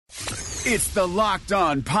It's the Locked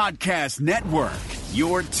On Podcast Network,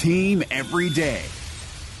 your team every day.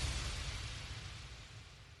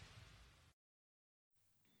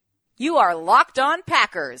 You are Locked On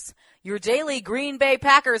Packers, your daily Green Bay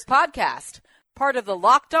Packers podcast, part of the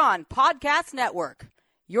Locked On Podcast Network,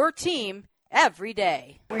 your team every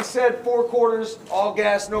day. We said 4 quarters, all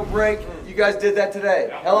gas, no break. You guys did that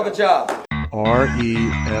today. Hell of a job.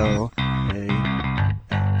 RELAX.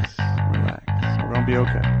 Relax. We're going to be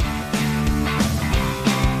okay.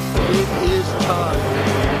 It is time.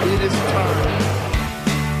 It is time.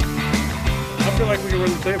 I feel like we can run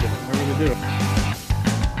the table. I really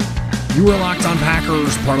do. You are Locked On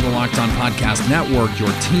Packers, part of the Locked On Podcast Network,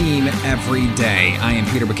 your team every day. I am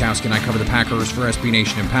Peter Bukowski, and I cover the Packers for SB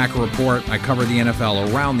Nation and Packer Report. I cover the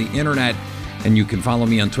NFL around the internet, and you can follow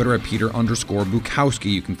me on Twitter at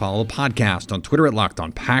Peter_Bukowski. You can follow the podcast on Twitter at Locked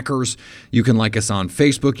On Packers. You can like us on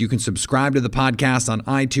Facebook. You can subscribe to the podcast on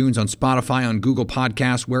iTunes, on Spotify, on Google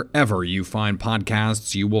Podcasts. Wherever you find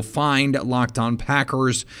podcasts, you will find Locked On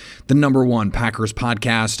Packers, the #1 Packers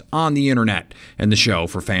podcast on the internet, and the show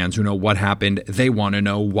for fans who know what happened. They want to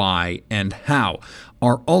know why and how.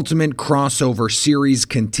 Our ultimate crossover series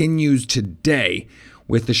continues today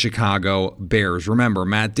with the Chicago Bears. Remember,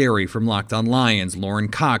 Matt Derry from Locked On Lions, Lauren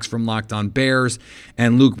Cox from Locked On Bears,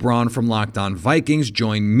 and Luke Braun from Locked On Vikings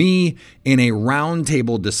join me in a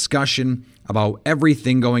roundtable discussion about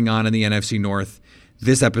everything going on in the NFC North.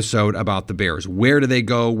 This episode about the Bears. Where do they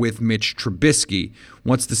go with Mitch Trubisky?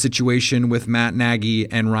 What's the situation with Matt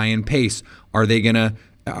Nagy and Ryan Pace? Are they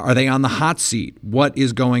on the hot seat? What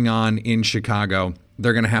is going on in Chicago?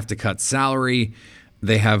 They're going to have to cut salary.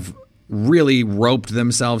 They have really roped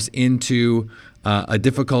themselves into a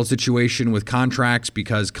difficult situation with contracts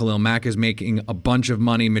because Khalil Mack is making a bunch of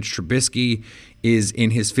money. Mitch Trubisky is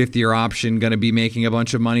in his 5th-year option going to be making a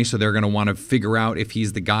bunch of money, so they're going to want to figure out if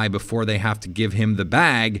he's the guy before they have to give him the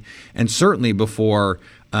bag, and certainly before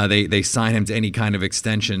they sign him to any kind of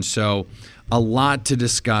extension. So a lot to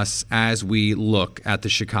discuss as we look at the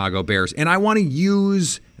Chicago Bears. And I want to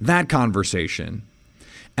use that conversation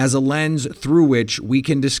as a lens through which we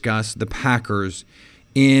can discuss the Packers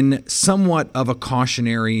in somewhat of a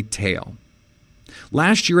cautionary tale.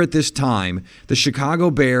 Last year at this time, the Chicago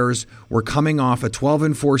Bears were coming off a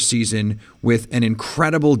 12-4 season with an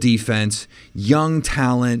incredible defense, young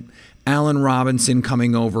talent, Allen Robinson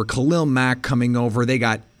coming over, Khalil Mack coming over. They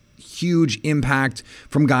got huge impact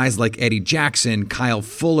from guys like Eddie Jackson. Kyle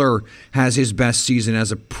Fuller has his best season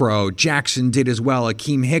as a pro. Jackson did as well.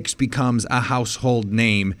 Akeem Hicks becomes a household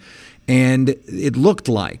name. And it looked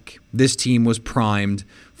like this team was primed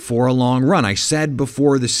for a long run. I said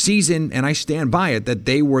before the season, and I stand by it, that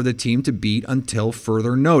they were the team to beat until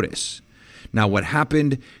further notice. Now, what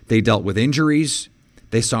happened? They dealt with injuries.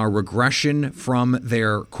 They saw a regression from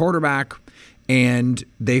their quarterback, and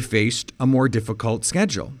they faced a more difficult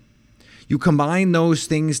schedule. You combine those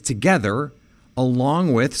things together,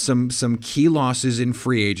 along with some key losses in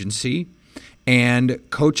free agency and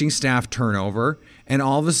coaching staff turnover, and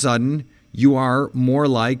all of a sudden you are more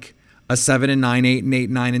like a 7-9, 8-8,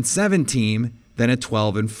 9-7 team than a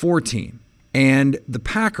 12-4 team. And the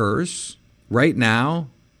Packers, right now,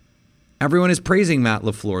 everyone is praising Matt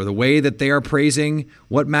LaFleur the way that they are praising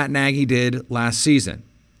what Matt Nagy did last season.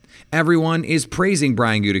 Everyone is praising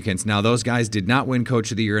Brian Gutekunst. Now, those guys did not win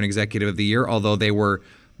Coach of the Year and Executive of the Year, although they were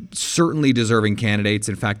certainly deserving candidates.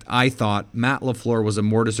 In fact, I thought Matt LaFleur was a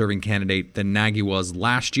more deserving candidate than Nagy was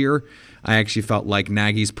last year. I actually felt like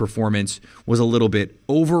Nagy's performance was a little bit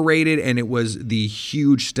overrated, and it was the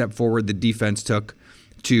huge step forward the defense took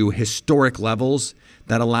to historic levels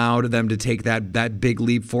that allowed them to take that big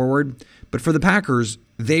leap forward. But for the Packers,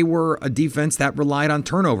 they were a defense that relied on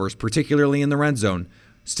turnovers, particularly in the red zone.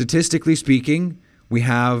 Statistically speaking, we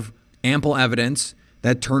have ample evidence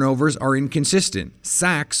that turnovers are inconsistent.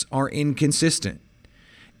 Sacks are inconsistent.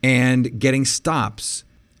 And getting stops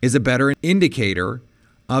is a better indicator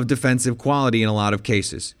of defensive quality in a lot of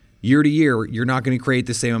cases. Year to year, you're not going to create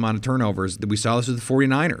the same amount of turnovers. We saw this with the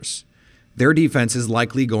 49ers. Their defense is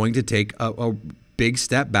likely going to take a big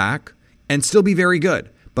step back and still be very good,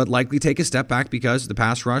 but likely take a step back because the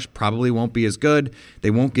pass rush probably won't be as good.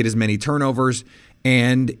 They won't get as many turnovers.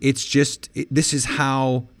 And this is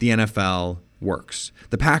how the NFL works.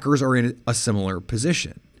 The Packers are in a similar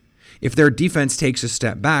position. If their defense takes a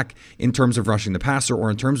step back in terms of rushing the passer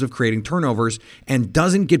or in terms of creating turnovers and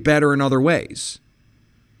doesn't get better in other ways,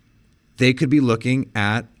 they could be looking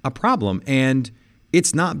at a problem. And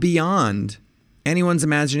it's not beyond anyone's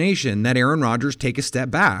imagination that Aaron Rodgers take a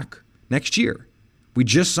step back next year. We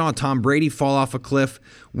just saw Tom Brady fall off a cliff.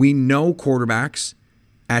 We know quarterbacks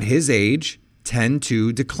at his age tend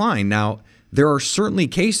to decline. Now, there are certainly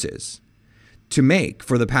cases to make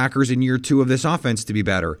for the Packers in year 2 of this offense to be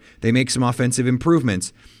better. They make some offensive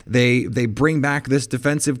improvements. They bring back this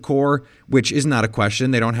defensive core, which is not a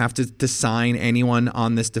question. They don't have to sign anyone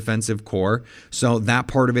on this defensive core. So that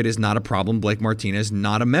part of it is not a problem. Blake Martinez,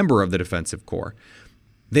 not a member of the defensive core.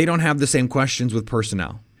 They don't have the same questions with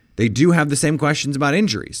personnel. They do have the same questions about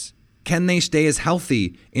injuries. Can they stay as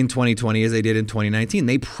healthy in 2020 as they did in 2019?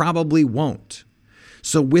 They probably won't.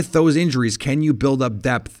 So with those injuries, can you build up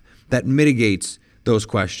depth that mitigates those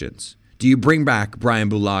questions? Do you bring back Brian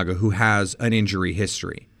Bulaga, who has an injury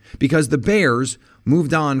history? Because the Bears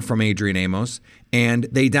moved on from Adrian Amos and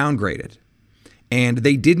they downgraded. And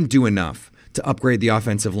they didn't do enough to upgrade the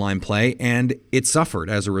offensive line play, and it suffered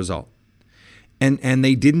as a result. And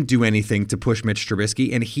they didn't do anything to push Mitch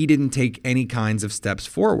Trubisky, and he didn't take any kinds of steps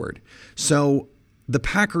forward. So the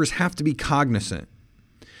Packers have to be cognizant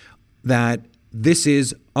that this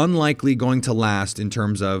is unlikely going to last in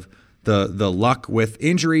terms of the luck with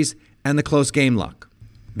injuries and the close game luck.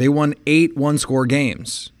 They won 8 one-score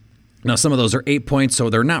games. Now, some of those are 8 points, so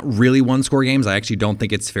they're not really one-score games. I actually don't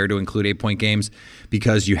think it's fair to include 8-point games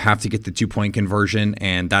because you have to get the 2-point conversion,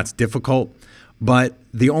 and that's difficult. But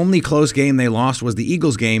the only close game they lost was the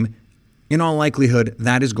Eagles game. In all likelihood,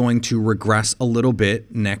 that is going to regress a little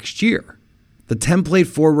bit next year. The template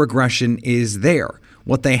for regression is there.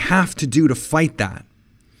 What they have to do to fight that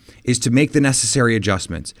is to make the necessary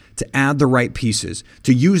adjustments, to add the right pieces,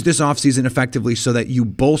 to use this offseason effectively so that you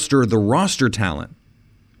bolster the roster talent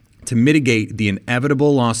to mitigate the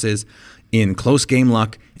inevitable losses in close game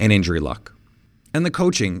luck and injury luck. And the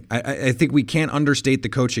coaching, I think we can't understate the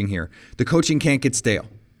coaching here. The coaching can't get stale.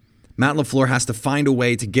 Matt LaFleur has to find a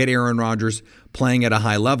way to get Aaron Rodgers playing at a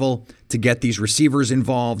high level, to get these receivers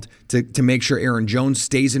involved, to make sure Aaron Jones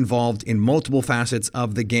stays involved in multiple facets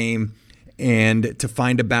of the game, and to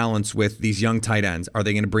find a balance with these young tight ends. Are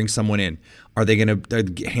they going to bring someone in? Are they going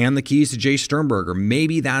to hand the keys to Jay Sternberger?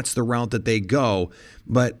 Maybe that's the route that they go,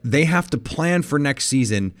 but they have to plan for next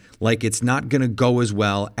season like it's not going to go as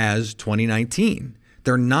well as 2019.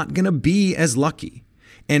 They're not going to be as lucky.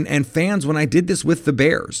 And fans, when I did this with the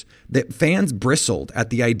Bears, that fans bristled at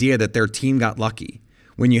the idea that their team got lucky.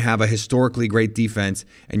 When you have a historically great defense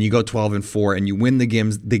and you go 12-4 and you win the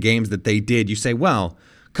games that they did, you say, well,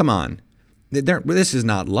 come on. This is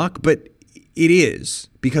not luck, but it is,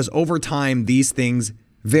 because over time, these things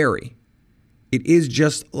vary. It is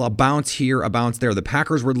just a bounce here, a bounce there. The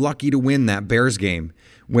Packers were lucky to win that Bears game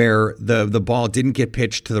where the ball didn't get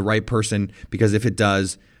pitched to the right person, because if it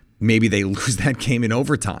does, maybe they lose that game in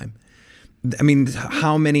overtime. I mean,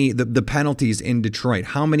 how many, the penalties in Detroit,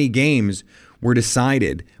 how many games were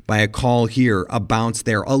decided by a call here, a bounce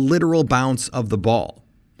there, a literal bounce of the ball?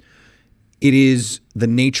 It is the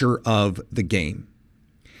nature of the game.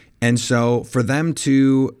 And so for them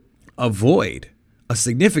to avoid a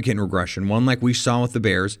significant regression, one like we saw with the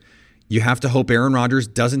Bears, you have to hope Aaron Rodgers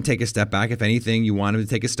doesn't take a step back. If anything, you want him to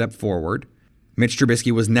take a step forward. Mitch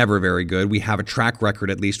Trubisky was never very good. We have a track record,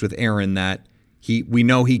 at least with Aaron, that we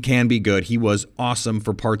know he can be good. He was awesome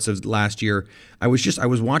for parts of last year. I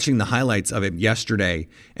was watching the highlights of it yesterday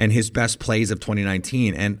and his best plays of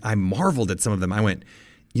 2019, and I marveled at some of them. I went,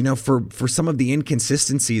 for some of the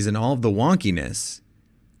inconsistencies and all of the wonkiness,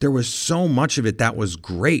 there was so much of it that was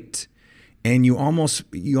great. And you almost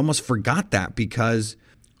forgot that because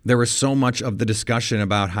there was so much of the discussion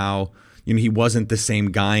about how he wasn't the same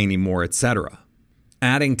guy anymore, etc.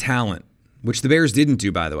 Adding talent, which the Bears didn't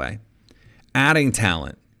do, by the way, adding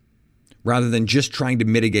talent rather than just trying to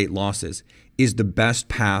mitigate losses is the best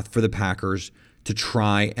path for the Packers to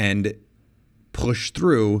try and push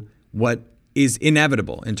through what is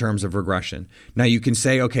inevitable in terms of regression. Now you can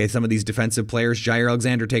say, okay, some of these defensive players, Jair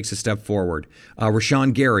Alexander takes a step forward.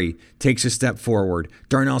 Rashawn Gary takes a step forward.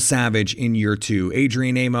 Darnell Savage in year 2.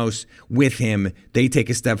 Adrian Amos with him, they take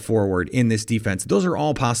a step forward in this defense. Those are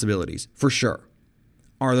all possibilities, for sure.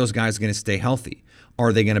 Are those guys going to stay healthy?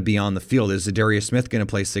 Are they going to be on the field? Is Zadarius Smith going to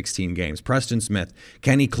play 16 games? Preston Smith,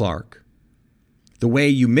 Kenny Clark. The way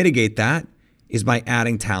you mitigate that is by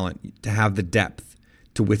adding talent to have the depth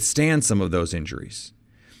to withstand some of those injuries.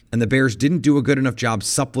 And the Bears didn't do a good enough job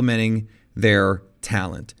supplementing their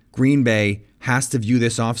talent. Green Bay has to view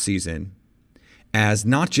this offseason as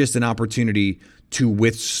not just an opportunity to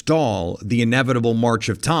withstall the inevitable march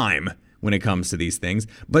of time when it comes to these things,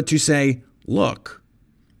 but to say, look,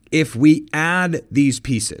 if we add these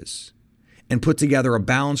pieces and put together a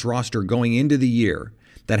balanced roster going into the year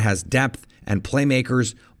that has depth and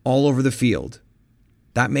playmakers all over the field,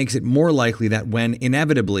 that makes it more likely that when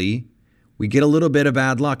inevitably we get a little bit of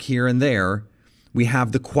bad luck here and there, We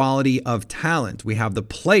have the quality of talent. We have the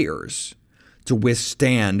players to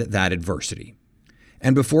withstand that adversity.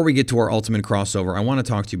 And before we get to our ultimate crossover, I want to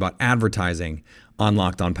talk to you about advertising on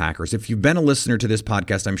Locked On Packers. If you've been a listener to this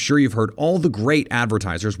podcast, I'm sure you've heard all the great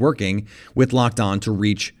advertisers working with Locked On to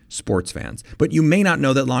reach sports fans. But you may not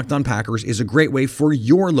know that Locked On Packers is a great way for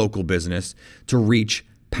your local business to reach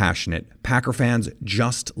passionate Packer fans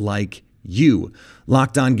just like you.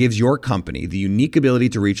 Locked On gives your company the unique ability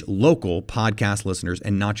to reach local podcast listeners,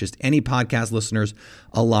 and not just any podcast listeners,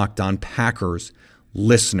 a Locked On Packers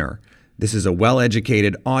listener. This is a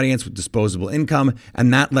well-educated audience with disposable income,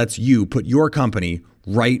 and that lets you put your company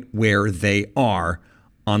right where they are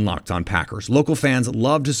on Locked On Packers. Local fans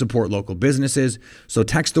love to support local businesses, so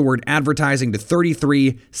text the word advertising to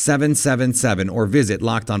 33777 or visit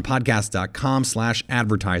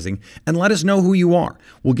lockedonpodcast.com/advertising and let us know who you are.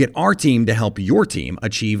 We'll get our team to help your team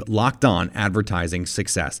achieve Locked On advertising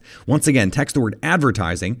success. Once again, text the word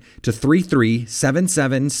advertising to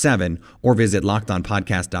 33777 or visit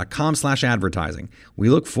lockedonpodcast.com/advertising. We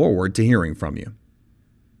look forward to hearing from you.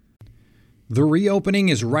 The reopening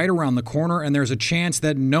is right around the corner, and there's a chance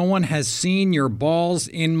that no one has seen your balls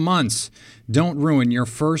in months. Don't ruin your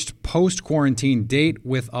first post-quarantine date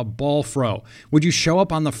with a ball fro. Would you show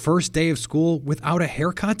up on the first day of school without a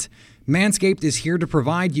haircut? Manscaped is here to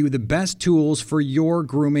provide you the best tools for your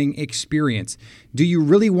grooming experience. Do you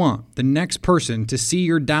really want the next person to see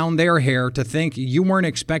your down there hair to think you weren't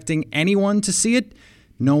expecting anyone to see it?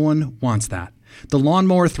 No one wants that. The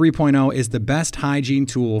Lawnmower 3.0 is the best hygiene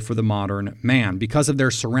tool for the modern man. Because of their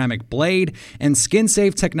ceramic blade and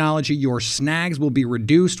skin-safe technology, your snags will be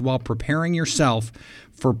reduced while preparing yourself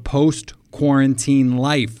for post-quarantine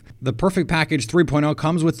life. The Perfect Package 3.0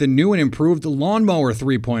 comes with the new and improved Lawnmower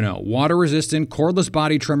 3.0, water-resistant, cordless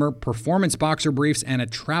body trimmer, performance boxer briefs, and a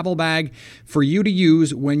travel bag for you to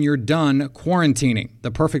use when you're done quarantining.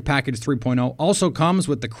 The Perfect Package 3.0 also comes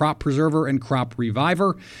with the Crop Preserver and Crop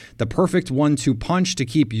Reviver, the perfect 1-2 punch to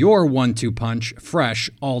keep your 1-2 punch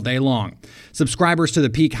fresh all day long. Subscribers to the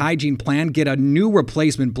Peak Hygiene Plan get a new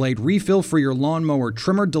replacement blade refill for your lawnmower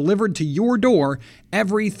trimmer delivered to your door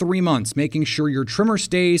every 3 months, making sure your trimmer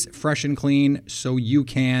stays fresh and clean so you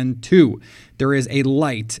can too. There is a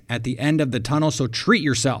light at the end of the tunnel, so treat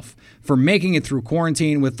yourself for making it through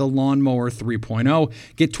quarantine with the Lawnmower 3.0.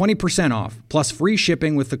 Get 20% off plus free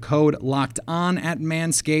shipping with the code LOCKEDON at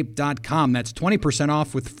manscaped.com. That's 20%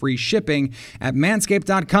 off with free shipping at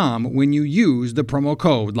manscaped.com when you use the promo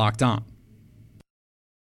code LOCKEDON.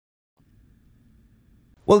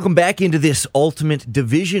 Welcome back into this Ultimate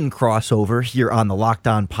Division crossover here on the Locked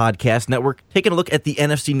On Podcast Network. Taking a look at the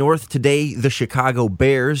NFC North today, the Chicago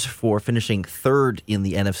Bears for finishing third in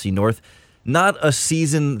the NFC North. Not a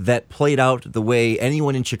season that played out the way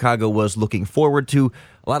anyone in Chicago was looking forward to.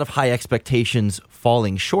 A lot of high expectations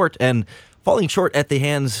falling short, and falling short at the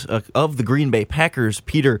hands of the Green Bay Packers.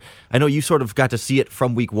 Peter, I know you sort of got to see it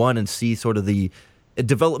from week one and see sort of the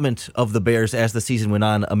development of the Bears as the season went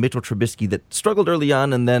on. A Mitchell Trubisky that struggled early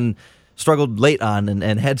on and then struggled late on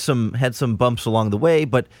and had some bumps along the way,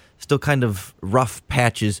 but still kind of rough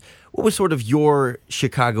patches. What was sort of your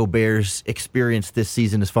Chicago Bears experience this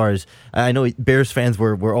season as far as, I know Bears fans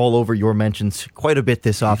were all over your mentions quite a bit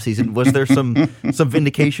this offseason. Was there some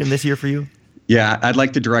vindication this year for you? Yeah, I'd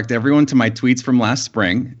like to direct everyone to my tweets from last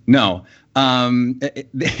spring. No,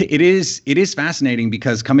 it is fascinating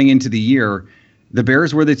because coming into the year, the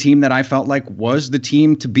Bears were the team that I felt like was the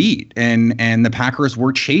team to beat, and the Packers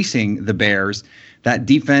were chasing the Bears. That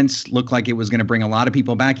defense looked like it was going to bring a lot of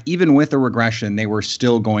people back. Even with a regression, they were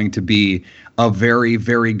still going to be a very,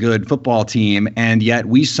 very good football team. And yet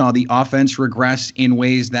we saw the offense regress in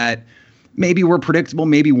ways that maybe were predictable,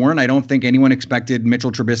 maybe weren't. I don't think anyone expected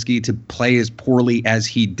Mitchell Trubisky to play as poorly as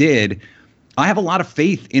he did. I have a lot of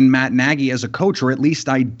faith in Matt Nagy as a coach, or at least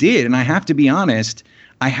I did. And I have to be honest,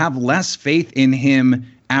 I have less faith in him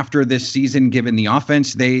after this season, given the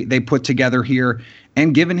offense they put together here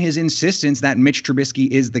and given his insistence that Mitch Trubisky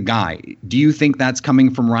is the guy. Do you think that's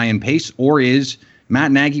coming from Ryan Pace, or is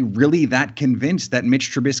Matt Nagy really that convinced that Mitch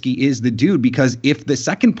Trubisky is the dude? Because if the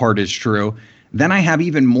second part is true, then I have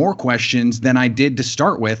even more questions than I did to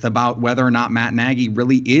start with about whether or not Matt Nagy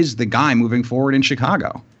really is the guy moving forward in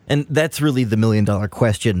Chicago. And that's really the million-dollar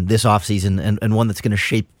question this offseason, and one that's going to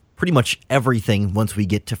shape pretty much everything once we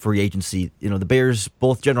get to free agency. You know, the Bears,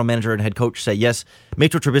 both general manager and head coach, say, yes,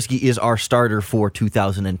 Mitchell Trubisky is our starter for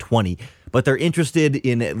 2020, but they're interested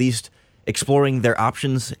in at least exploring their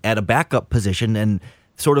options at a backup position, and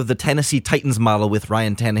sort of the Tennessee Titans model with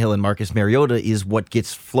Ryan Tannehill and Marcus Mariota is what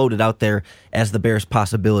gets floated out there as the Bears'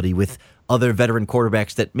 possibility, with other veteran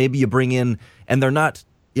quarterbacks that maybe you bring in and they're not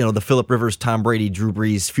the Phillip Rivers, Tom Brady, Drew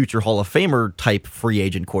Brees, future Hall of Famer type free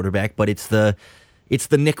agent quarterback, but it's the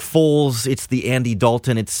Nick Foles, it's the Andy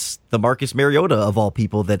Dalton, it's the Marcus Mariota of all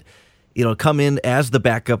people that come in as the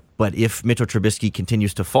backup. But if Mitchell Trubisky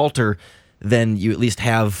continues to falter, then you at least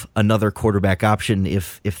have another quarterback option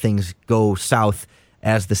if things go south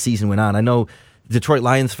as the season went on. I know Detroit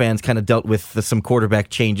Lions fans kind of dealt with some quarterback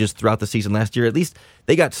changes throughout the season last year. At least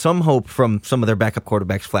they got some hope from some of their backup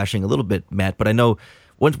quarterbacks flashing a little bit, Matt. But I know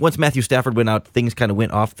once Matthew Stafford went out, things kind of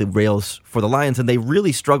went off the rails for the Lions, and they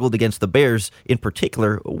really struggled against the Bears in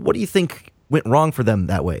particular. What do you think went wrong for them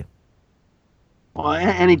that way? Well,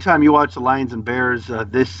 anytime you watch the Lions and Bears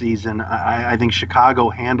this season, I think Chicago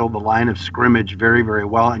handled the line of scrimmage very, very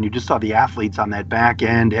well. And you just saw the athletes on that back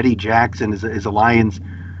end. Eddie Jackson is a Lions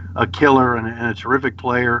a killer and a terrific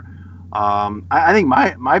player. I think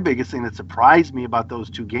my biggest thing that surprised me about those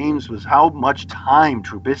two games was how much time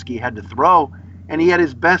Trubisky had to throw. And he had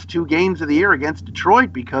his best 2 games of the year against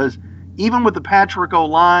Detroit, because even with the patchwork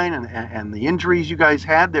O-line and the injuries you guys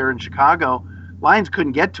had there in Chicago, Lions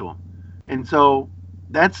couldn't get to him. And so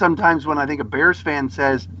that's sometimes when I think a Bears fan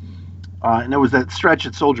says, and there was that stretch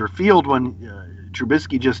at Soldier Field when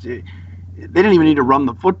Trubisky they didn't even need to run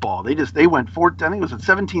the football. They went I think it was at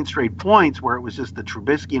 17 straight points where it was just the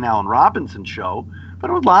Trubisky and Allen Robinson show. But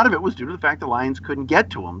a lot of it was due to the fact the Lions couldn't get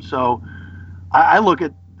to him. So I look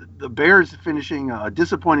at the Bears finishing a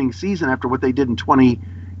disappointing season after what they did in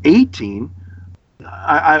 2018.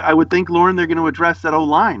 I would think, Lauren, they're going to address that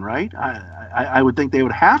O-line, right? I would think they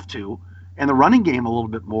would have to. And the running game a little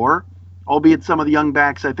bit more, albeit some of the young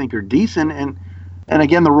backs I think are decent. And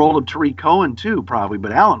again, the role of Tariq Cohen too, probably.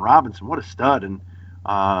 But Allen Robinson, what a stud. And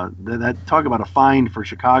that talk about a find for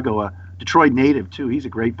Chicago, a Detroit native too. He's a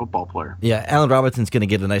great football player. Yeah, Allen Robinson's going to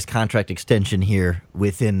get a nice contract extension here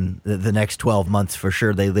within the next 12 months for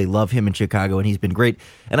sure. They love him in Chicago, and he's been great.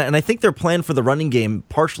 And I think their plan for the running game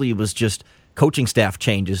partially was just coaching staff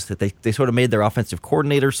changes, that they sort of made their offensive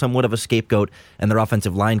coordinator somewhat of a scapegoat and their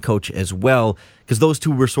offensive line coach as well, because those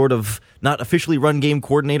two were sort of not officially run game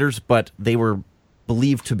coordinators, but they were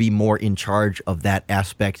believed to be more in charge of that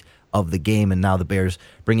aspect of the game. And now the Bears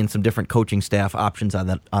bring in some different coaching staff options on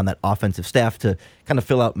that offensive staff to kind of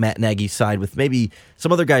fill out Matt Nagy's side with maybe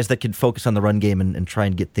some other guys that could focus on the run game and try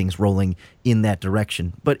and get things rolling in that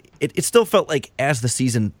direction. But it still felt like as the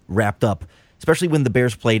season wrapped up, especially when the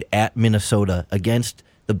Bears played at Minnesota against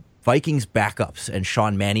the Vikings backups and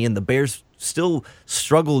Sean Mannion, the Bears still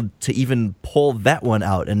struggled to even pull that one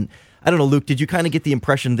out. And I don't know, Luke, did you kind of get the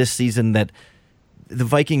impression this season that the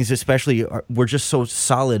Vikings especially were just so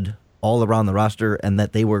solid all around the roster, and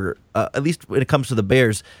that they were, at least when it comes to the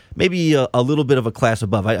Bears, maybe a little bit of a class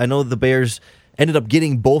above? I know the Bears ended up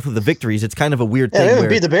getting both of the victories. It's kind of a weird thing. They haven't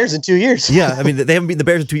beat the Bears in 2 years. Yeah, I mean, they haven't beaten the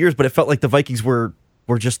Bears in 2 years, but it felt like the Vikings were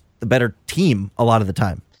just the better team a lot of the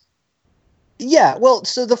time. Yeah, well,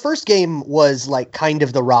 so the first game was like kind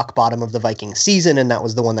of the rock bottom of the Vikings season, and that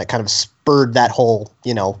was the one that kind of spurred that whole,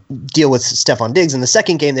 deal with Stephon Diggs. And the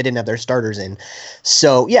second game, they didn't have their starters in.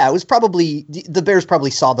 So, yeah, it was probably, the Bears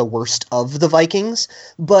probably saw the worst of the Vikings,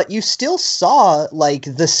 but you still saw, like,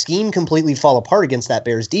 the scheme completely fall apart against that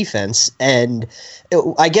Bears defense. And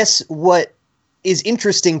I guess what is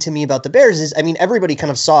interesting to me about the Bears is, I mean, everybody kind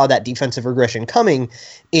of saw that defensive regression coming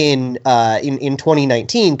in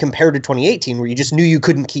 2019 compared to 2018, where you just knew you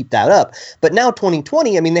couldn't keep that up. But now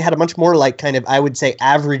 2020, I mean, they had a much more like kind of, I would say,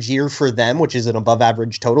 average year for them, which is an above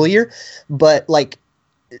average total year. But like,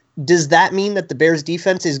 does that mean that the Bears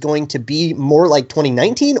defense is going to be more like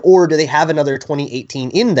 2019, or do they have another 2018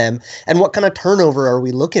 in them? And what kind of turnover are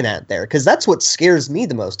we looking at there? Because that's what scares me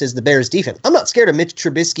the most, is the Bears defense. I'm not scared of Mitch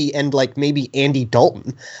Trubisky and like maybe Andy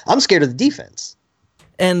Dalton. I'm scared of the defense.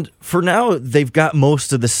 And for now, they've got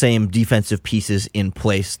most of the same defensive pieces in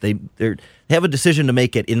place. They have a decision to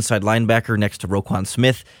make at inside linebacker next to Roquan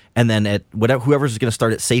Smith, and then at whoever's going to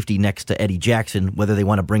start at safety next to Eddie Jackson, whether they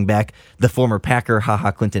want to bring back the former Packer,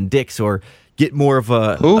 Clinton Dix, or get more of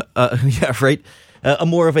a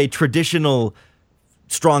more of a traditional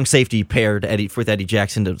strong safety paired with Eddie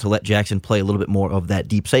Jackson to let Jackson play a little bit more of that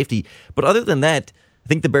deep safety. But other than that, I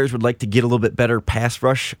think the Bears would like to get a little bit better pass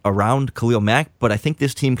rush around Khalil Mack, but I think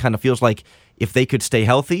this team kind of feels like if they could stay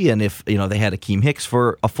healthy, and if they had Akeem Hicks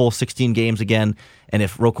for a full 16 games again, and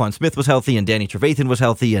if Roquan Smith was healthy and Danny Trevathan was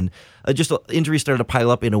healthy, and just injuries started to pile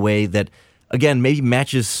up in a way that, again, maybe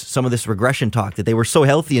matches some of this regression talk, that they were so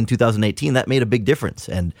healthy in 2018, that made a big difference.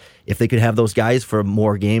 And if they could have those guys for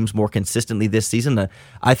more games more consistently this season,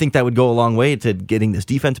 I think that would go a long way to getting this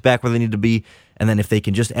defense back where they need to be. And then if they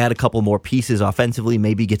can just add a couple more pieces offensively,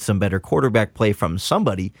 maybe get some better quarterback play from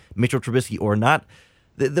somebody, Mitchell Trubisky or not,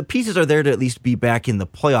 the pieces are there to at least be back in the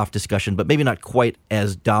playoff discussion, but maybe not quite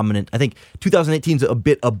as dominant. I think 2018 is a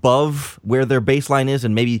bit above where their baseline is,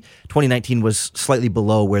 and maybe 2019 was slightly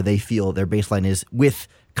below where they feel their baseline is with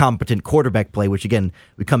competent quarterback play, which again,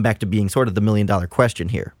 we come back to being sort of the $1 million question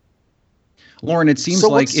here. Lauren, it seems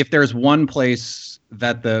like if there's one place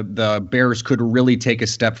that the Bears could really take a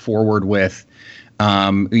step forward with,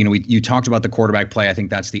 you talked about the quarterback play. I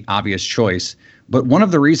think that's the obvious choice. But one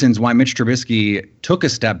of the reasons why Mitch Trubisky took a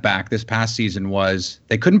step back this past season was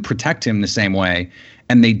they couldn't protect him the same way.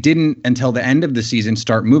 And they didn't until the end of the season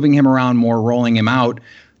start moving him around more, rolling him out.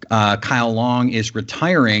 Kyle Long is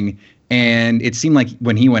retiring. And it seemed like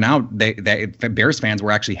when he went out, Bears fans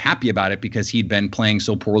were actually happy about it because he'd been playing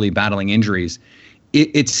so poorly, battling injuries.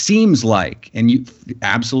 It seems like, and you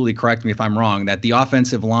absolutely correct me if I'm wrong, that the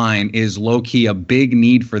offensive line is low-key a big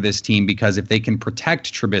need for this team, because if they can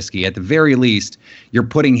protect Trubisky, at the very least, you're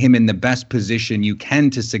putting him in the best position you can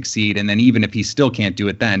to succeed. And then even if he still can't do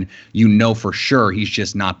it, then you know for sure he's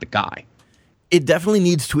just not the guy. It definitely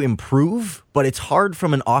needs to improve, but it's hard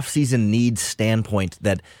from an offseason needs standpoint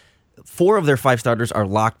that 4 of their 5 starters are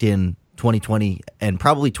locked in 2020 and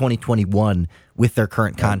probably 2021 with their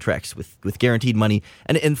current contracts with guaranteed money.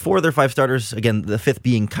 And 4 of their 5 starters, again, the 5th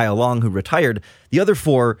being Kyle Long, who retired, the other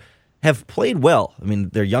 4 have played well. I mean,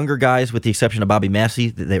 they're younger guys with the exception of Bobby Massey.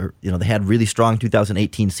 They had really strong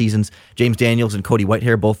 2018 seasons. James Daniels and Cody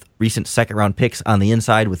Whitehair, both recent second-round picks on the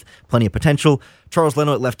inside with plenty of potential. Charles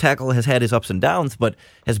Leno at left tackle has had his ups and downs, but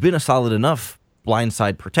has been a solid enough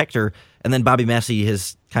blindside protector. And then Bobby Massey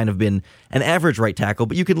has kind of been an average right tackle,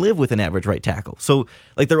 but you can live with an average right tackle. So,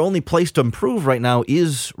 their only place to improve right now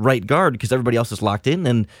is right guard, because everybody else is locked in,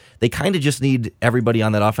 and they kind of just need everybody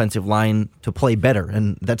on that offensive line to play better.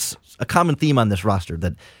 And that's a common theme on this roster,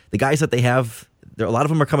 that the guys that they have, a lot of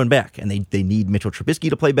them are coming back, and they need Mitchell Trubisky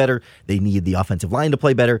to play better. They need the offensive line to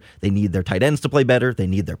play better. They need their tight ends to play better. They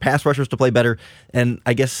need their pass rushers to play better. And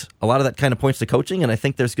I guess a lot of that kind of points to coaching, and I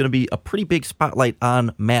think there's going to be a pretty big spotlight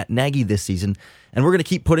on Matt Nagy this season. And we're going to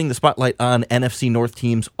keep putting the spotlight on NFC North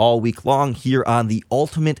teams all week long here on the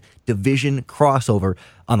Ultimate Division Crossover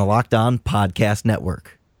on the Locked On Podcast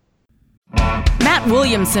Network. Matt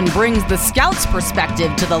Williamson brings the scout's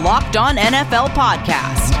perspective to the Locked On NFL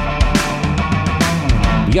podcast.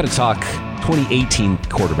 We got to talk 2018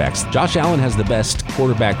 quarterbacks. Josh Allen has the best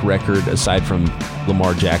quarterback record aside from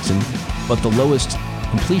Lamar Jackson, but the lowest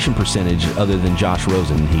completion percentage other than Josh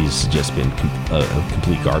Rosen. He's just been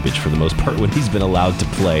complete garbage for the most part when he's been allowed to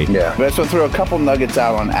play. Yeah, but so throw a couple nuggets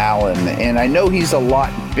out on Allen, and I know he's a lot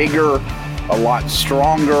bigger, a lot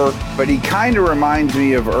stronger, but he kind of reminds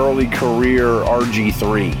me of early career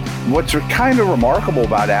RG3. What's kind of remarkable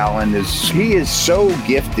about Allen is he is so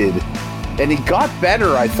gifted, and he got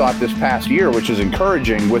better, I thought, this past year, which is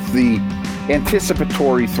encouraging with the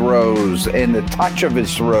anticipatory throws and the touch of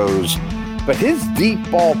his throws. But his deep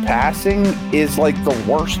ball passing is like the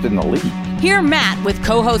worst in the league. Hear Matt with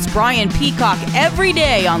co-host Brian Peacock every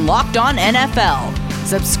day on Locked On NFL.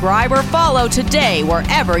 Subscribe or follow today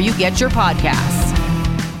wherever you get your podcasts.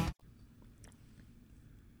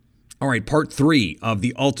 All right, part 3 of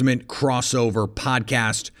the Ultimate Crossover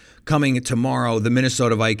podcast coming tomorrow, the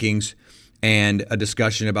Minnesota Vikings, and a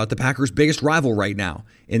discussion about the Packers' biggest rival right now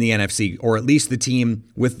in the NFC, or at least the team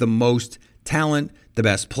with the most talent, the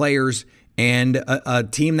best players, and a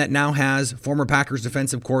team that now has former Packers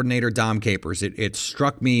defensive coordinator Dom Capers. It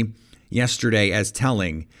struck me yesterday as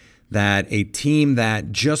telling that a team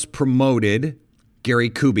that just promoted Gary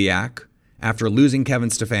Kubiak after losing Kevin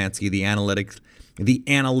Stefanski, the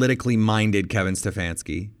analytically minded Kevin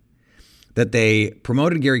Stefanski, that they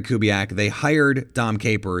promoted Gary Kubiak, they hired Dom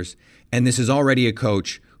Capers, and this is already a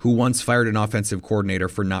coach who once fired an offensive coordinator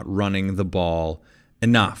for not running the ball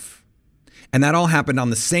enough. And that all happened on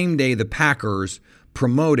the same day the Packers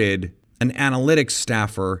promoted an analytics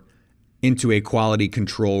staffer into a quality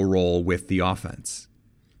control role with the offense.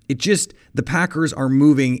 The Packers are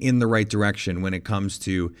moving in the right direction when it comes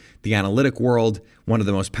to the analytic world, one of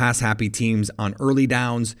the most pass-happy teams on early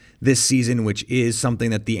downs this season, which is something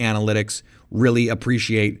that the analytics really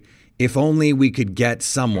appreciate. If only we could get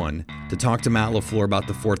someone to talk to Matt LaFleur about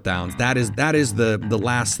the fourth downs. That is the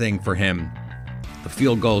last thing for him. The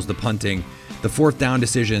field goals, the punting, the fourth down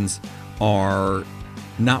decisions are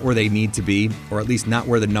not where they need to be, or at least not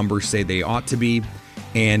where the numbers say they ought to be.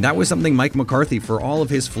 And that was something Mike McCarthy, for all of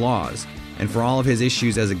his flaws and for all of his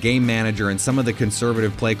issues as a game manager and some of the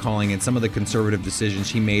conservative play calling and some of the conservative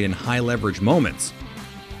decisions he made in high leverage moments,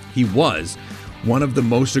 he was one of the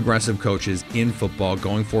most aggressive coaches in football,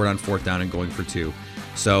 going for it on fourth down and going for 2.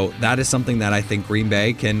 So that is something that I think Green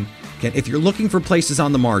Bay can if you're looking for places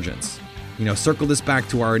on the margins, circle this back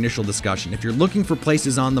to our initial discussion. If you're looking for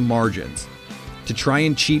places on the margins to try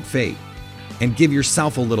and cheat fate and give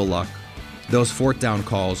yourself a little luck, those fourth down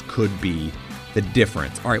calls could be the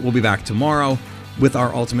difference. All right, we'll be back tomorrow with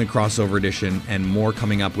our Ultimate Crossover Edition and more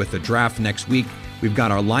coming up with the draft next week. We've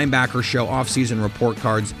got our linebacker show, off-season report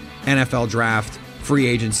cards, NFL draft, free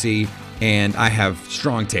agency, and I have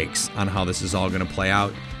strong takes on how this is all going to play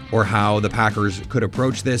out or how the Packers could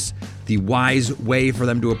approach this, the wise way for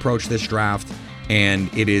them to approach this draft,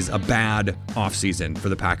 and it is a bad offseason for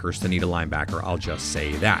the Packers to need a linebacker. I'll just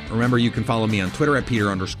say that. Remember, you can follow me on Twitter at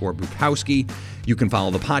Peter_Bukowski. You can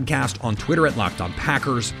follow the podcast on Twitter at Locked On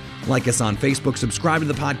Packers. Like us on Facebook. Subscribe to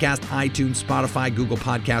the podcast, iTunes, Spotify, Google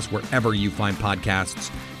Podcasts, wherever you find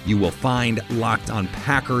podcasts. You will find Locked On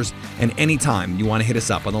Packers. And anytime you want to hit us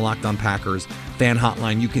up on the Locked On Packers fan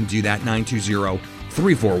hotline, you can do that,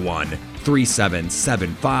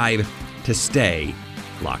 920-341-3775, to stay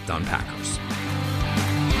Locked On Packers.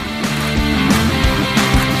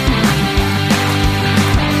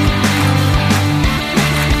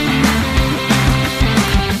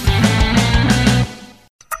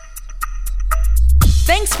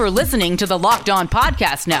 Thanks for listening to the Locked On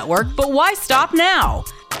Podcast Network, but why stop now?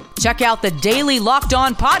 Check out the daily Locked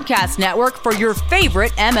On Podcast Network for your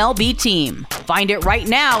favorite MLB team. Find it right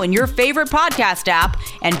now in your favorite podcast app,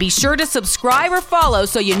 and be sure to subscribe or follow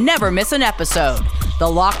so you never miss an episode. The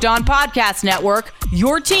Locked On Podcast Network,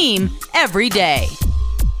 your team every day.